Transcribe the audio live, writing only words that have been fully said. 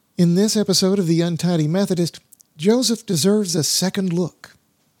In this episode of the Untidy Methodist, Joseph deserves a second look.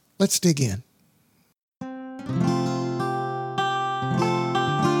 Let's dig in.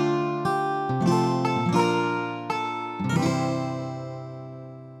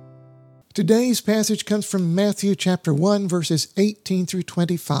 Today's passage comes from Matthew chapter 1, verses 18 through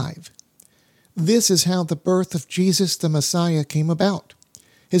 25. This is how the birth of Jesus the Messiah came about.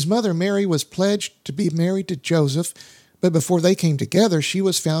 His mother Mary was pledged to be married to Joseph, but before they came together, she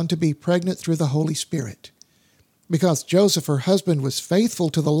was found to be pregnant through the Holy Spirit. Because Joseph, her husband, was faithful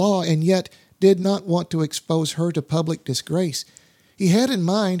to the law and yet did not want to expose her to public disgrace, he had in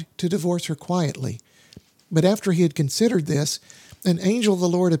mind to divorce her quietly. But after he had considered this, an angel of the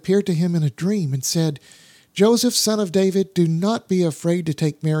Lord appeared to him in a dream and said, "Joseph, son of David, do not be afraid to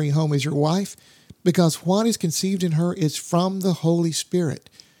take Mary home as your wife, because what is conceived in her is from the Holy Spirit.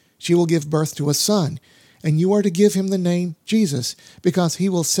 She will give birth to a son, and you are to give him the name Jesus, because he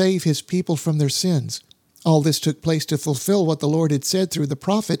will save his people from their sins." All this took place to fulfill what the Lord had said through the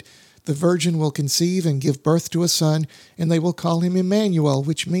prophet, "The virgin will conceive and give birth to a son, and they will call him Emmanuel,"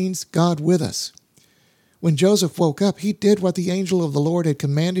 which means God with us. When Joseph woke up, he did what the angel of the Lord had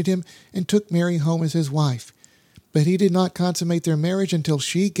commanded him and took Mary home as his wife. But he did not consummate their marriage until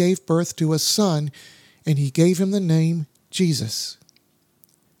she gave birth to a son, and he gave him the name Jesus.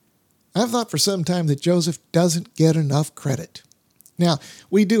 I've thought for some time that Joseph doesn't get enough credit. Now,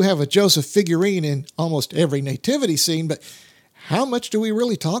 we do have a Joseph figurine in almost every nativity scene, but how much do we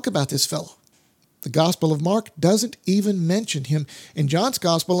really talk about this fellow? The Gospel of Mark doesn't even mention him, and John's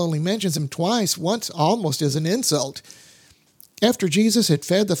Gospel only mentions him twice, once almost as an insult. After Jesus had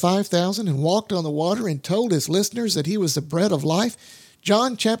fed the 5,000 and walked on the water and told his listeners that he was the bread of life,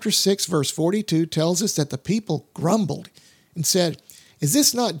 John chapter 6, verse 42 tells us that the people grumbled and said, "Is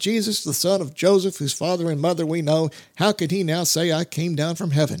this not Jesus, the son of Joseph, whose father and mother we know? How could he now say, 'I came down from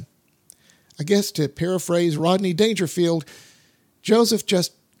heaven'?" I guess to paraphrase Rodney Dangerfield, Joseph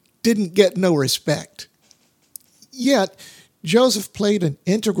just didn't get no respect. Yet, Joseph played an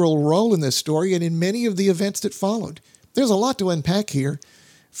integral role in this story and in many of the events that followed. There's a lot to unpack here.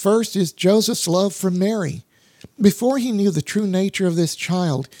 First is Joseph's love for Mary. Before he knew the true nature of this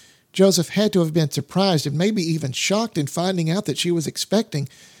child, Joseph had to have been surprised and maybe even shocked in finding out that she was expecting.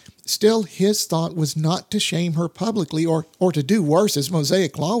 Still, his thought was not to shame her publicly or to do worse as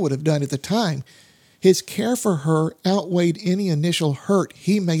Mosaic law would have done at the time. His care for her outweighed any initial hurt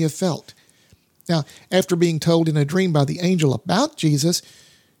he may have felt. Now, after being told in a dream by the angel about Jesus,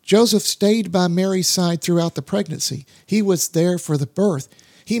 Joseph stayed by Mary's side throughout the pregnancy. He was there for the birth.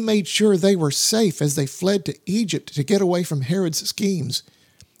 He made sure they were safe as they fled to Egypt to get away from Herod's schemes.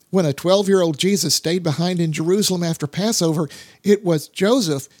 When a 12-year-old Jesus stayed behind in Jerusalem after Passover, it was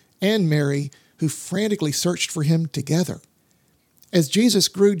Joseph and Mary who frantically searched for him together. As Jesus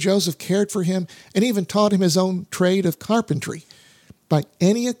grew, Joseph cared for him and even taught him his own trade of carpentry. By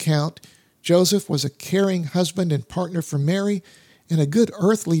any account, Joseph was a caring husband and partner for Mary and a good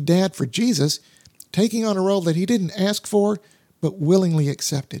earthly dad for Jesus, taking on a role that he didn't ask for but willingly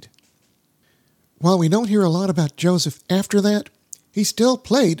accepted. While we don't hear a lot about Joseph after that, he still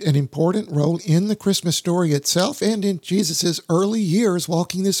played an important role in the Christmas story itself and in Jesus' early years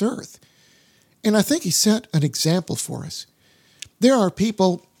walking this earth. And I think he set an example for us. There are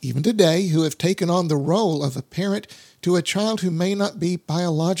people, even today, who have taken on the role of a parent to a child who may not be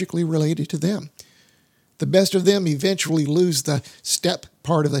biologically related to them. The best of them eventually lose the step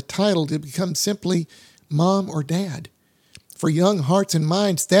part of the title to become simply mom or dad. For young hearts and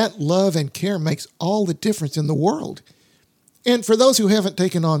minds, that love and care makes all the difference in the world. And for those who haven't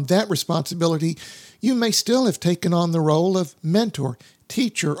taken on that responsibility, you may still have taken on the role of mentor,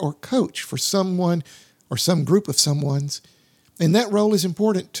 teacher, or coach for someone or some group of someones. And that role is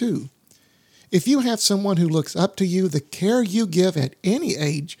important too. If you have someone who looks up to you, the care you give at any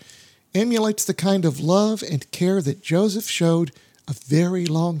age emulates the kind of love and care that Joseph showed a very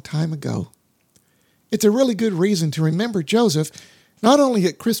long time ago. It's a really good reason to remember Joseph, not only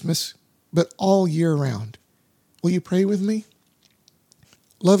at Christmas, but all year round. Will you pray with me?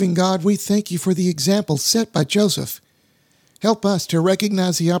 Loving God, we thank you for the example set by Joseph. Help us to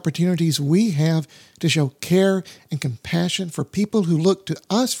recognize the opportunities we have to show care and compassion for people who look to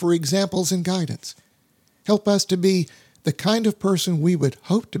us for examples and guidance. Help us to be the kind of person we would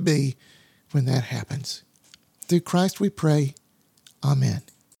hope to be when that happens. Through Christ we pray. Amen.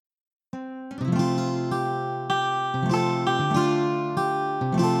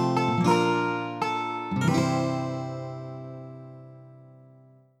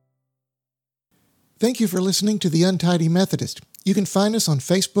 Thank you for listening to the Untidy Methodist. You can find us on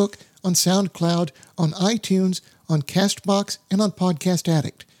Facebook, on SoundCloud, on iTunes, on CastBox, and on Podcast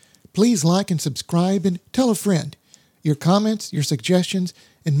Addict. Please like and subscribe and tell a friend. Your comments, your suggestions,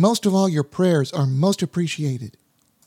 and most of all, your prayers are most appreciated.